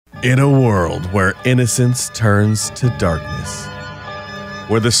In a world where innocence turns to darkness,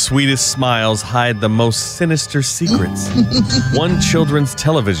 where the sweetest smiles hide the most sinister secrets, one children's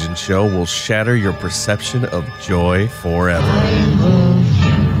television show will shatter your perception of joy forever.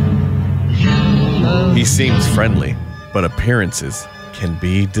 He seems friendly, but appearances can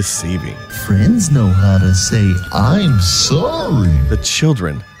be deceiving. Friends know how to say, "I'm sorry." The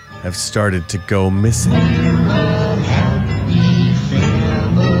children have started to go missing.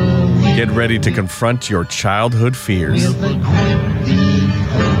 Get ready to confront your childhood fears.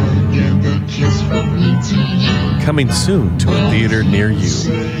 Coming soon to a theater near you.